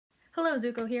Hello,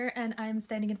 Zuko here, and I'm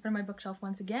standing in front of my bookshelf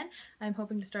once again. I'm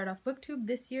hoping to start off BookTube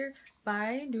this year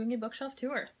by doing a bookshelf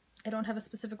tour. I don't have a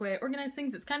specific way I organize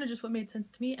things, it's kind of just what made sense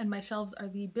to me, and my shelves are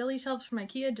the Billy shelves from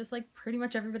IKEA, just like pretty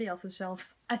much everybody else's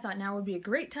shelves. I thought now would be a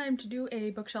great time to do a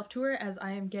bookshelf tour as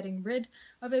I am getting rid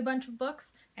of a bunch of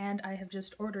books, and I have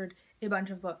just ordered a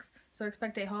bunch of books. So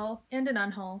expect a haul and an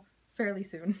unhaul fairly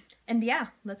soon. And yeah,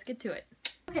 let's get to it.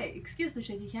 Okay, excuse the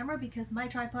shaky camera because my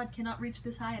tripod cannot reach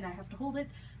this high and I have to hold it,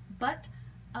 but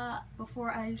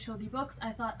before I show the books,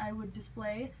 I thought I would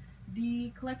display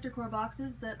the collector core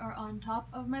boxes that are on top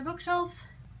of my bookshelves.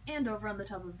 And over on the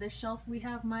top of this shelf we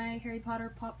have my Harry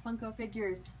Potter Pop Funko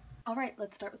figures. Alright,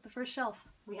 let's start with the first shelf.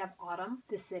 We have Autumn,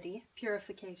 The City,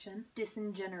 Purification,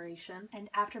 Disingeneration, and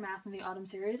Aftermath in the Autumn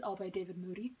series, all by David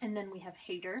Moody. And then we have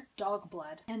Hater,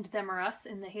 Dogblood, and Them Are Us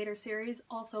in the Hater series,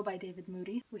 also by David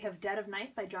Moody. We have Dead of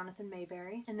Night by Jonathan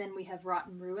Mayberry, and then we have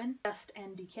Rotten Ruin, Dust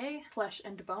and Decay, Flesh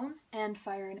and Bone, and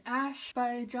Fire and Ash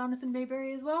by Jonathan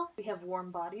Mayberry as well. We have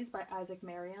Warm Bodies by Isaac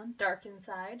Marion, Dark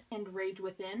Inside, and Rage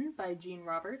Within by Gene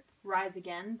Roberts, Rise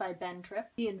Again by Ben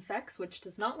Tripp, The Infects, which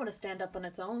does not want to stand up on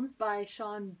its own, by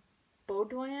Sean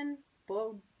Boudouin?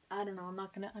 I don't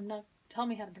know, tell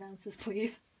me how to pronounce this,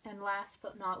 please. And last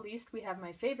but not least, we have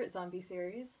my favorite zombie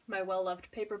series, my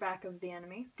well-loved paperback of The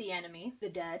Enemy, The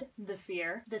Dead, The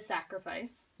Fear, The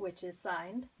Sacrifice, which is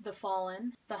signed, The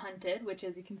Fallen, The Hunted, which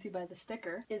as you can see by the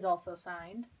sticker, is also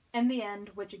signed, and The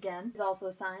End, which again is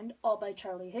also signed, all by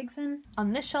Charlie Higson.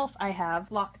 On this shelf I have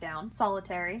Lockdown,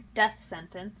 Solitary, Death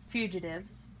Sentence,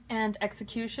 Fugitives, and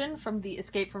Execution from the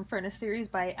Escape from Furnace series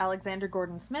by Alexander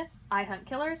Gordon Smith, I Hunt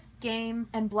Killers, Game,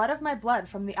 and Blood of My Blood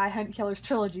from the I Hunt Killers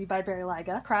trilogy by Barry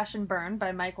Lyga, Crash and Burn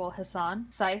by Michael Hassan,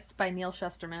 Scythe by Neal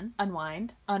Shusterman,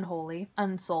 Unwind, Unholy,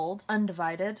 Unsold,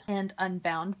 Undivided, and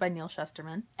Unbound by Neal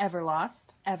Shusterman, Everlost,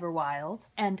 Everwild,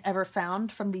 and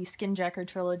Everfound from the Skinjacker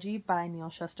trilogy by Neal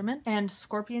Shusterman, and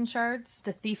Scorpion Shards,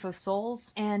 The Thief of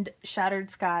Souls, and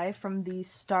Shattered Sky from the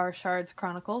Star Shards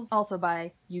Chronicles, also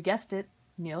by, you guessed it,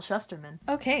 Neal Shusterman.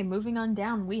 Okay, moving on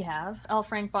down we have L.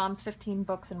 Frank Baum's 15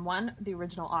 Books in One, the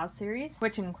original Oz series,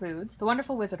 which includes The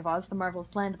Wonderful Wizard of Oz, The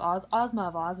Marvelous Land of Oz, Ozma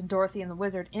of Oz, Dorothy and the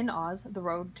Wizard in Oz, The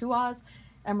Road to Oz,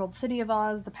 Emerald City of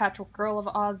Oz, The Patchwork Girl of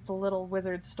Oz, The Little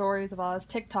Wizard Stories of Oz,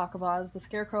 Tick-Tock of Oz, The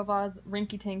Scarecrow of Oz,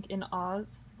 Rinky-Tink in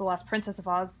Oz, The Lost Princess of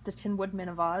Oz, The Tin Woodman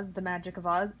of Oz, The Magic of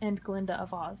Oz, and Glinda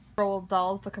of Oz. Roald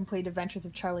Dahl's The Complete Adventures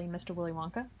of Charlie and Mr. Willy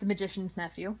Wonka, The Magician's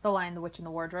Nephew, The Lion, the Witch, and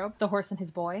the Wardrobe, The Horse and His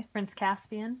Boy, Prince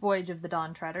Caspian, Voyage of the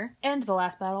Dawn Treader, and The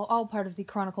Last Battle, all part of the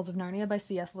Chronicles of Narnia by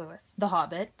C.S. Lewis. The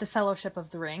Hobbit, The Fellowship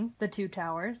of the Ring, The Two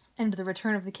Towers, and The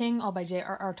Return of the King, all by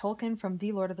J.R.R. Tolkien from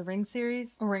the Lord of the Rings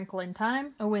series, A Wrinkle in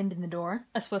Time, A Wind in the Door,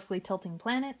 A Swiftly Tilting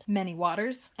Planet, Many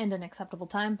Waters, and An Acceptable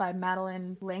Time by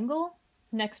Madeleine L'Engle.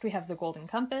 Next we have The Golden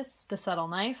Compass, The Subtle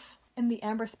Knife, and The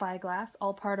Amber Spyglass,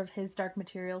 all part of his Dark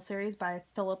Materials series by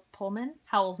Philip Pullman,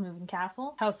 Howl's Moving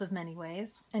Castle, House of Many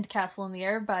Ways, and Castle in the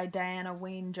Air by Diana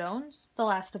Wayne Jones, The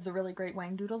Last of the Really Great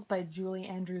Wangdoodles by Julie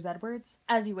Andrews Edwards,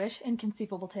 As You Wish,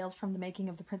 Inconceivable Tales from the Making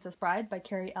of the Princess Bride by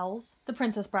Carrie Ells, The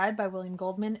Princess Bride by William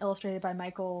Goldman, illustrated by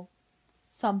Michael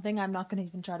something I'm not going to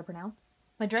even try to pronounce,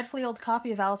 My Dreadfully Old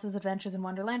Copy of Alice's Adventures in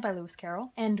Wonderland by Lewis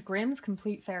Carroll, and Grimm's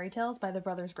Complete Fairy Tales by the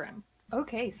Brothers Grimm.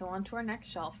 Okay, so on to our next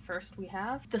shelf. First we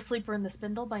have The Sleeper and the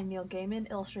Spindle by Neil Gaiman,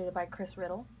 illustrated by Chris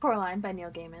Riddle, Coraline by Neil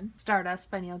Gaiman,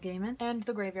 Stardust by Neil Gaiman, and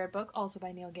The Graveyard Book, also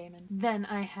by Neil Gaiman. Then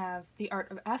I have The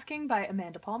Art of Asking by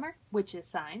Amanda Palmer, which is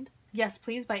signed. Yes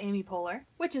Please by Amy Poehler,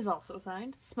 which is also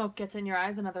signed. Smoke Gets in Your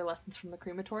Eyes and Other Lessons from the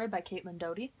Crematory by Caitlin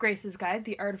Doughty. Grace's Guide,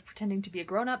 The Art of Pretending to be a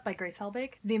Grown-Up by Grace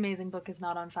Helbig. The Amazing Book is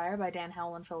Not on Fire by Dan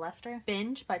Howell and Phil Lester.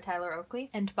 Binge by Tyler Oakley.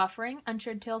 And Buffering,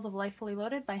 Unshared Tales of Life Fully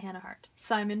Loaded by Hannah Hart.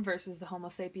 Simon versus the Homo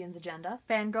Sapiens Agenda.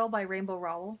 Fangirl by Rainbow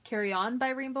Rowell. Carry On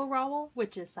by Rainbow Rowell,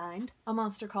 which is signed. A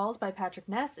Monster Calls by Patrick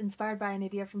Ness, inspired by an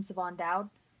idea from Siobhan Dowd,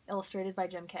 illustrated by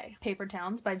Jim Kay. Paper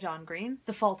Towns by John Green,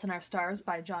 The Fault in Our Stars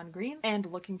by John Green, and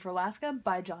Looking for Alaska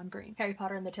by John Green. Harry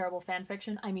Potter and the Terrible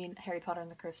Fanfiction, Harry Potter and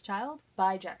the Cursed Child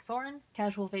by Jack Thorne,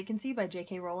 Casual Vacancy by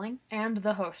J.K. Rowling, and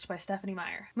The Host by Stephanie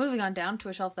Meyer. Moving on down to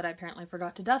a shelf that I apparently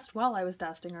forgot to dust while I was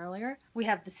dusting earlier, we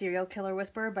have The Serial Killer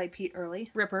Whisperer by Pete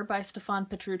Early, Ripper by Stefan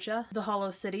Petruccia, The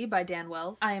Hollow City by Dan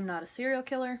Wells, I Am Not a Serial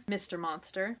Killer, Mr.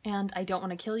 Monster, and I Don't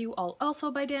Want to Kill You, all also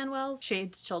by Dan Wells,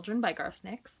 Shade's Children by Garth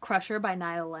Nix, Crusher by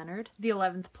Niall Lennon, Leonard, The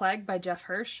 11th Plague by Jeff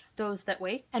Hirsch, Those That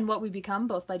Wait, and What We Become,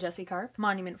 both by Jesse Karp,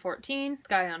 Monument 14,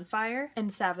 Sky on Fire,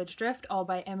 and Savage Drift, all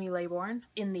by Emmy Laybourne,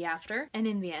 In the After, and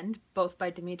In the End, both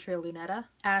by Demetria Lunetta,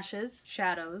 Ashes,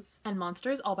 Shadows, and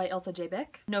Monsters, all by Elsa J.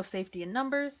 Bick, No Safety in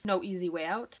Numbers, No Easy Way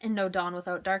Out, and No Dawn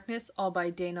Without Darkness, all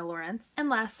by Dana Lawrence, and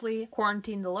lastly,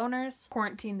 Quarantine the Loners,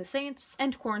 Quarantine the Saints,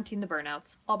 and Quarantine the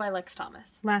Burnouts, all by Lex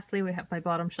Thomas. Lastly, we have my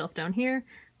bottom shelf down here,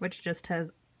 which just has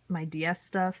my DS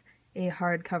stuff, a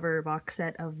hardcover box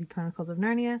set of the Chronicles of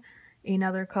Narnia,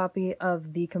 another copy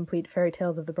of the Complete Fairy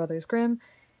Tales of the Brothers Grimm,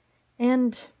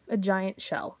 and a giant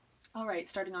shell. Alright,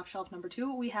 starting off shelf number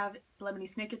 2, we have Lemony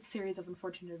Snicket's Series of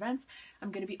Unfortunate Events.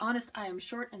 I'm going to be honest, I am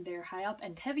short and they're high up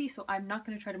and heavy, so I'm not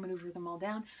going to try to maneuver them all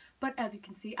down, but as you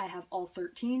can see, I have all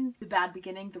 13. The Bad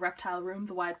Beginning, The Reptile Room,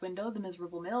 The Wide Window, The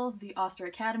Miserable Mill, The Oster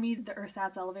Academy, The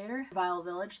Ersatz Elevator, Vile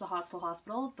Village, The Hostel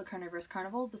Hospital, The Carnivorous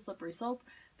Carnival, The Slippery Slope,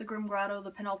 The Grim Grotto,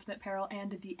 The Penultimate Peril,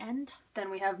 and The End.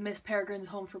 Then we have Miss Peregrine's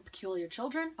Home for Peculiar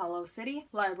Children, Hollow City,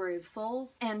 Library of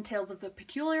Souls, and Tales of the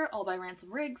Peculiar, all by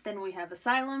Ransom Riggs. Then we have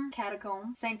Asylum,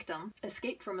 Catacomb, Sanctum,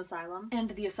 Escape from Asylum, and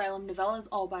The Asylum Novellas,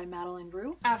 all by Madeline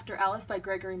Rue. After Alice by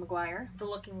Gregory Maguire, The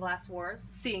Looking Glass Wars,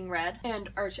 Seeing Red, and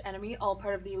Arch Enemy, all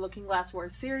part of the Looking Glass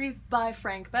Wars series by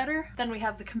Frank Better. Then we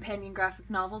have the companion graphic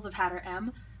novels of Hatter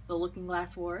M, The Looking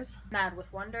Glass Wars, Mad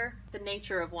with Wonder, The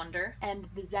Nature of Wonder, and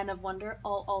The Zen of Wonder,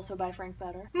 all also by Frank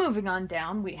Better. Moving on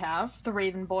down, we have The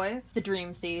Raven Boys, The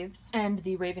Dream Thieves, and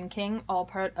The Raven King, all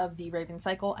part of the Raven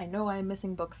Cycle. I know I'm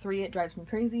missing book 3, it drives me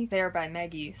crazy. They are by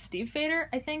Maggie Stiefvater,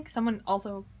 I think. Someone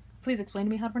also... please explain to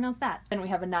me how to pronounce that. Then we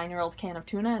have A 9-Year-Old Can of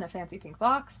Tuna in a Fancy Pink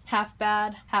Box, Half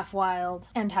Bad, Half Wild,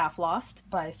 and Half Lost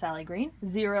by Sally Green,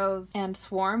 Zeros and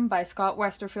Swarm by Scott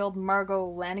Westerfield, Margot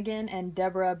Lanigan, and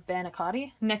Deborah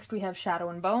Banicotti. Next we have Shadow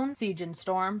and Bone, Siege and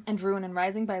Storm, and Ruin and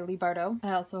Rising by Leigh Bardugo.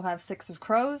 I also have Six of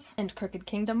Crows, and Crooked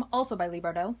Kingdom, also by Leigh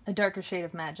Bardugo, A Darker Shade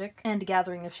of Magic, and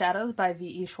Gathering of Shadows by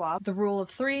V.E. Schwab, The Rule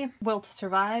of Three, Will to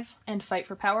Survive, and Fight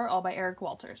for Power, all by Eric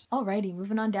Walters. Alrighty,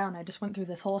 moving on down. I just went through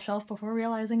this whole shelf before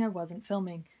realizing I wasn't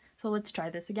filming. So let's try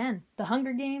this again. The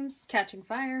Hunger Games, Catching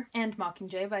Fire, and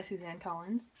Mockingjay by Suzanne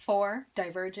Collins. 4,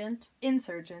 Divergent,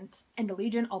 Insurgent, and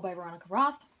Allegiant, all by Veronica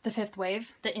Roth. The Fifth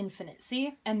Wave, The Infinite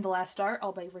Sea, and The Last Star,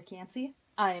 all by Rick Yancey.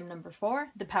 I Am Number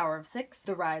 4, The Power of 6,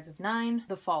 The Rise of 9,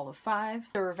 The Fall of 5,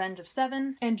 The Revenge of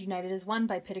 7, and United as One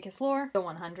by Pittacus Lore, The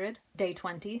 100, Day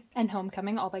 20, and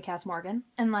Homecoming, all by Cass Morgan.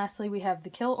 And lastly, we have The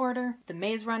Kill Order, The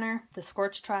Maze Runner, The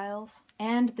Scorched Trials,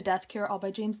 and The Death Cure, all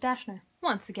by James Dashner.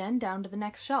 Once again, down to the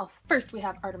next shelf. First we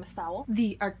have Artemis Fowl,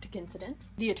 The Arctic Incident,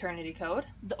 The Eternity Code,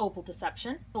 The Opal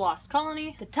Deception, The Lost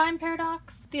Colony, The Time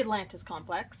Paradox, The Atlantis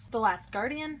Complex, The Last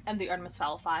Guardian, and The Artemis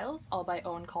Fowl Files, all by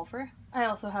Owen Colfer. I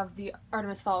also have the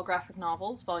Artemis Fowl graphic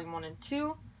novels, Volume 1 and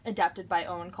 2, adapted by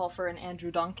Owen Colfer and Andrew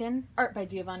Duncan, art by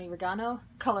Giovanni Regano,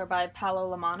 color by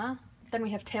Paolo Lamanna. Then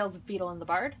we have Tales of Beetle and the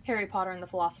Bard, Harry Potter and the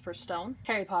Philosopher's Stone,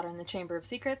 Harry Potter and the Chamber of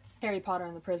Secrets, Harry Potter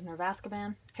and the Prisoner of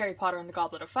Azkaban, Harry Potter and the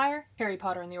Goblet of Fire, Harry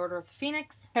Potter and the Order of the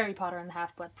Phoenix, Harry Potter and the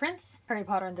Half-Blood Prince, Harry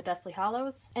Potter and the Deathly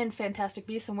Hallows, and Fantastic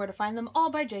Beasts and Where to Find Them, all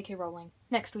by J.K. Rowling.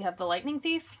 Next we have The Lightning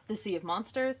Thief, The Sea of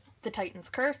Monsters, The Titan's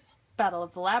Curse, Battle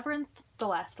of the Labyrinth, The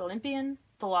Last Olympian,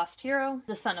 The Lost Hero,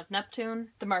 The Son of Neptune,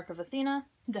 The Mark of Athena,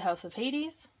 The House of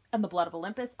Hades, and The Blood of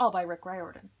Olympus, all by Rick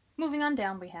Riordan. Moving on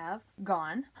down we have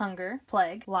Gone, Hunger,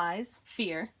 Plague, Lies,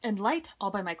 Fear, and Light, all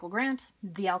by Michael Grant,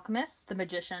 The Alchemist, The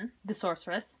Magician, The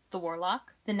Sorceress, The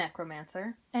Warlock, The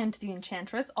Necromancer, and The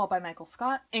Enchantress, all by Michael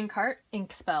Scott, Inkheart,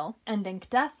 Ink Spell, and Ink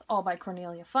Death, all by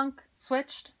Cornelia Funk,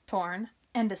 Switched, Torn,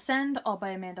 and Ascend, all by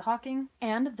Amanda Hawking,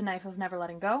 and The Knife of Never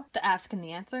Letting Go, The Ask and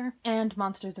the Answer, and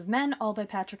Monsters of Men, all by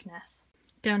Patrick Ness.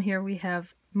 Down here we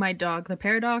have My Dog the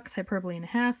Paradox, Hyperbole and a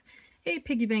Half, a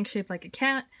piggy bank shaped like a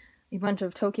cat, a bunch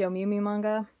of Tokyo Mew Mew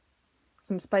manga,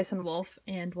 some Spice and Wolf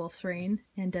and Wolf's Rain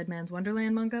and Dead Man's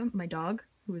Wonderland manga, my dog,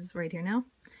 who is right here now,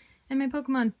 and my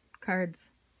Pokemon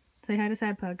cards. Say hi to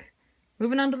Sad Pug.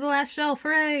 Moving on to the last shelf,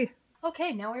 hooray!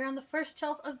 Okay, now we're on the first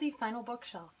shelf of the final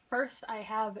bookshelf. First, I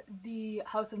have the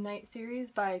House of Night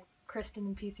series by Kristen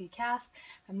and PC Cast.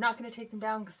 I'm not going to take them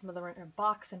down because some of them are in a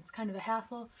box and it's kind of a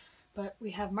hassle. But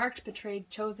we have Marked, Betrayed,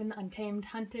 Chosen, Untamed,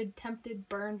 Hunted, Tempted,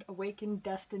 Burned, Awakened,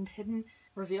 Destined, Hidden,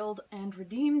 Revealed, and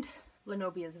Redeemed,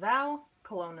 Lenobia's Vow,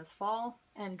 Kelowna's Fall,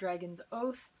 and Dragon's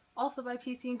Oath, also by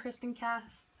PC and Kristen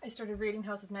Cass. I started reading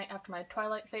House of Night after my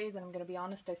Twilight phase, and I'm gonna be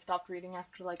honest, I stopped reading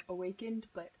after, like, Awakened,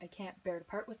 but I can't bear to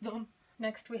part with them.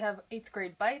 Next we have 8th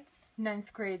grade Bites,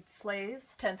 9th grade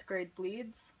Slays, 10th grade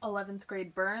Bleeds, 11th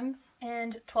grade Burns,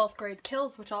 and 12th grade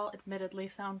Kills, which all admittedly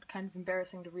sound kind of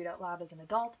embarrassing to read out loud as an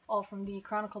adult, all from the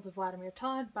Chronicles of Vladimir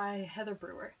Todd by Heather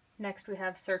Brewer. Next we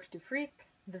have Cirque du Freak,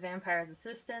 The Vampire's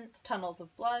Assistant, Tunnels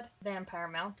of Blood, Vampire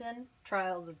Mountain,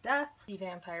 Trials of Death, The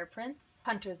Vampire Prince,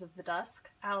 Hunters of the Dusk,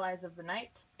 Allies of the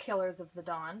Night, Killers of the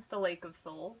Dawn, The Lake of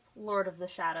Souls, Lord of the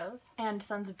Shadows, and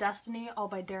Sons of Destiny, all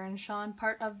by Darren Shan,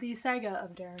 part of the saga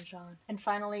of Darren Shan. And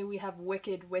finally we have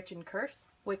Wicked Witch and Curse,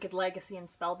 Wicked Legacy and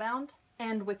Spellbound,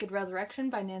 and Wicked Resurrection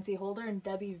by Nancy Holder and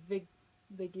Debbie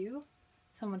Vigue.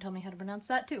 Someone tell me how to pronounce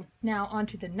that too. Now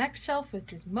onto the next shelf,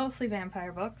 which is mostly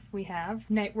vampire books. We have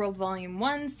Nightworld Volume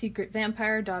 1, Secret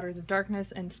Vampire, Daughters of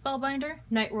Darkness, and Spellbinder,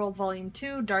 Nightworld Volume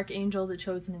 2, Dark Angel, The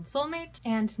Chosen, and Soulmate,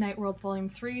 and Nightworld Volume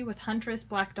 3 with Huntress,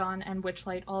 Black Dawn, and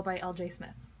Witchlight, all by L.J.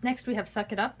 Smith. Next we have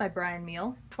Suck It Up by Brian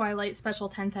Meal, Twilight Special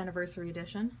 10th Anniversary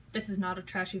Edition. This is not a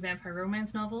trashy vampire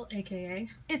romance novel, aka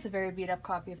it's a very beat up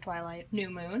copy of Twilight.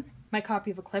 New Moon, my copy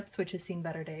of Eclipse, which has seen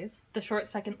better days, The Short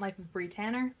Second Life of Bree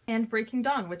Tanner, and Breaking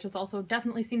Dawn, which has also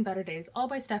definitely seen better days, all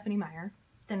by Stephanie Meyer.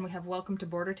 Then we have Welcome to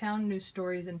Bordertown, New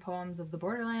Stories and Poems of the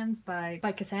Borderlands by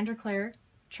Cassandra Clare,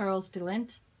 Charles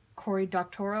DeLint, Cory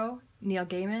Doctorow, Neil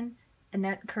Gaiman,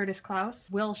 Annette Curtis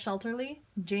Klaus, Will Shelterly,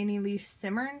 Janie Lee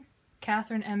Simmern,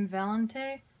 Catherine M.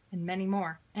 Valente, and many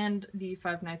more. And the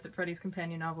Five Nights at Freddy's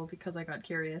companion novel, because I got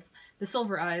curious, The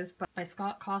Silver Eyes by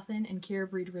Scott Cawthon and Keira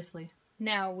Breed Risley.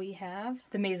 Now we have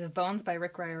The Maze of Bones by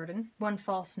Rick Riordan, One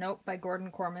False Note by Gordon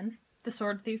Corman, The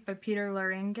Sword Thief by Peter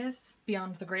Larangis,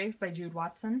 Beyond the Grave by Jude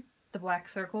Watson, The Black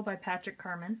Circle by Patrick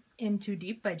Carman, In Too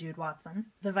Deep by Jude Watson,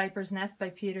 The Viper's Nest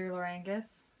by Peter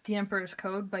Larangis, The Emperor's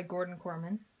Code by Gordon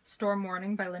Corman, Storm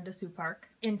Warning by Linda Sue Park,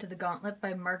 Into the Gauntlet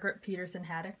by Margaret Peterson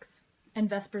Haddix, and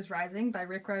Vespers Rising by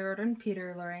Rick Riordan,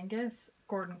 Peter Larangis,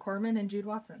 Gordon Corman, and Jude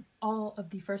Watson. All of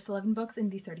the first 11 books in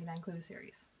the 39 Clue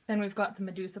series. Then we've got The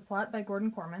Medusa Plot by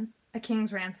Gordon Corman, A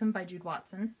King's Ransom by Jude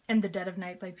Watson, and The Dead of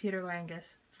Night by Peter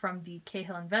Larangis from the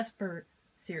Cahill and Vesper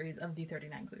series of the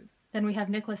 39 Clues. Then we have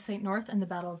Nicholas St. North and the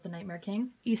Battle of the Nightmare King,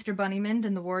 Easter Bunnymund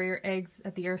and the Warrior Eggs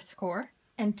at the Earth's Core,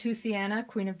 and Toothiana,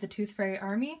 Queen of the Tooth Fairy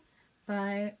Army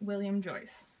by William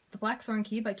Joyce. The Blackthorn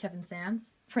Key by Kevin Sands,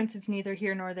 Prince of Neither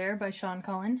Here Nor There by Sean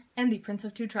Cullen, and The Prince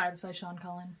of Two Tribes by Sean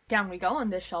Cullen. Down we go on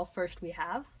this shelf. First we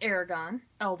have Aragon,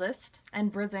 Eldest,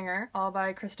 and Brizinger, all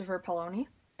by Christopher Poloni,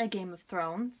 A Game of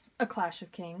Thrones, A Clash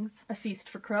of Kings, A Feast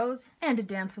for Crows, and A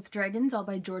Dance with Dragons, all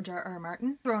by George R.R.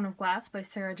 Martin, Throne of Glass by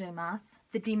Sarah J. Maas,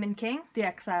 The Demon King, The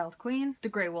Exiled Queen, The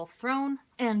Grey Wolf Throne,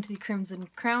 and The Crimson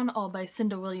Crown, all by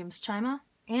Cinda Williams-Chima,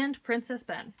 and Princess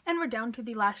Ben. And we're down to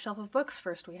the last shelf of books.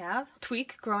 First we have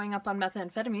Tweak, Growing Up on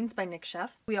Methamphetamines by Nick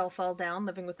Sheff, We All Fall Down,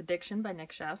 Living with Addiction by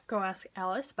Nick Sheff, Go Ask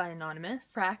Alice by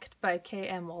Anonymous, Cracked by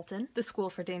K.M. Walton, The School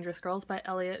for Dangerous Girls by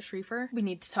Elliot Schrieffer, We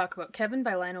Need to Talk About Kevin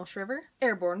by Lionel Shriver,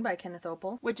 Airborne by Kenneth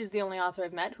Opel, which is the only author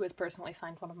I've met who has personally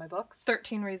signed one of my books,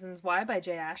 13 Reasons Why by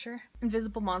Jay Asher,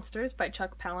 Invisible Monsters by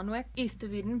Chuck Palahniuk, East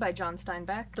of Eden by John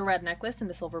Steinbeck, The Red Necklace and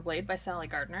the Silver Blade by Sally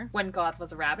Gardner, When God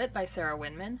Was a Rabbit by Sarah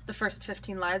Winman, The First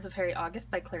 15 Lives of Harry August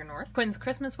by Claire North, Quinn's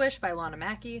Christmas Wish by Lana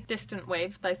Mackey, Distant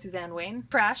Waves by Suzanne Wayne,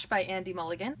 Trash by Andy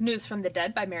Mulligan, News from the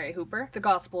Dead by Mary Hooper, The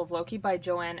Gospel of Loki by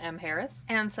Joanne M. Harris,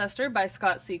 Ancestor by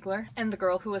Scott Siegler, and The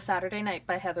Girl Who Was Saturday Night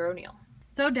by Heather O'Neill.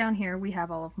 So down here we have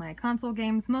all of my console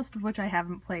games, most of which I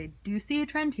haven't played. Do you see a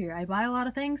trend here? I buy a lot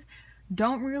of things,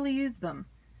 don't really use them.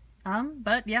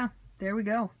 But yeah, there we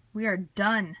go. We are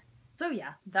done. So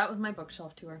yeah, that was my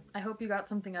bookshelf tour. I hope you got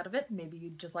something out of it. Maybe you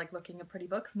just like looking at pretty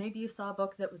books. Maybe you saw a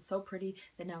book that was so pretty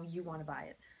that now you want to buy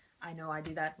it. I know I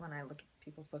do that when I look at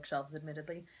people's bookshelves,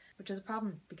 admittedly, which is a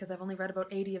problem because I've only read about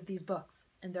 80 of these books,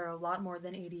 and there are a lot more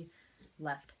than 80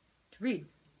 left to read.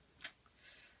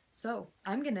 So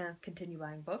I'm gonna continue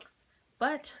buying books,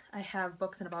 but I have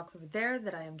books in a box over there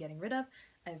that I am getting rid of.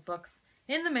 I have books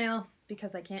in the mail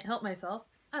because I can't help myself.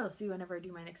 I will see you whenever I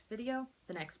do my next video.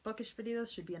 The next bookish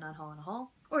videos should be an On Haul in a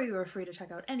Haul, or you are free to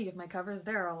check out any of my covers.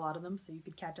 There are a lot of them, so you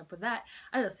could catch up with that.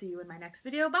 I will see you in my next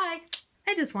video. Bye!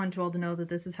 I just wanted you all to know that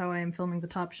this is how I am filming the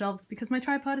top shelves because my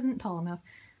tripod isn't tall enough.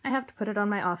 I have to put it on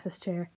my office chair.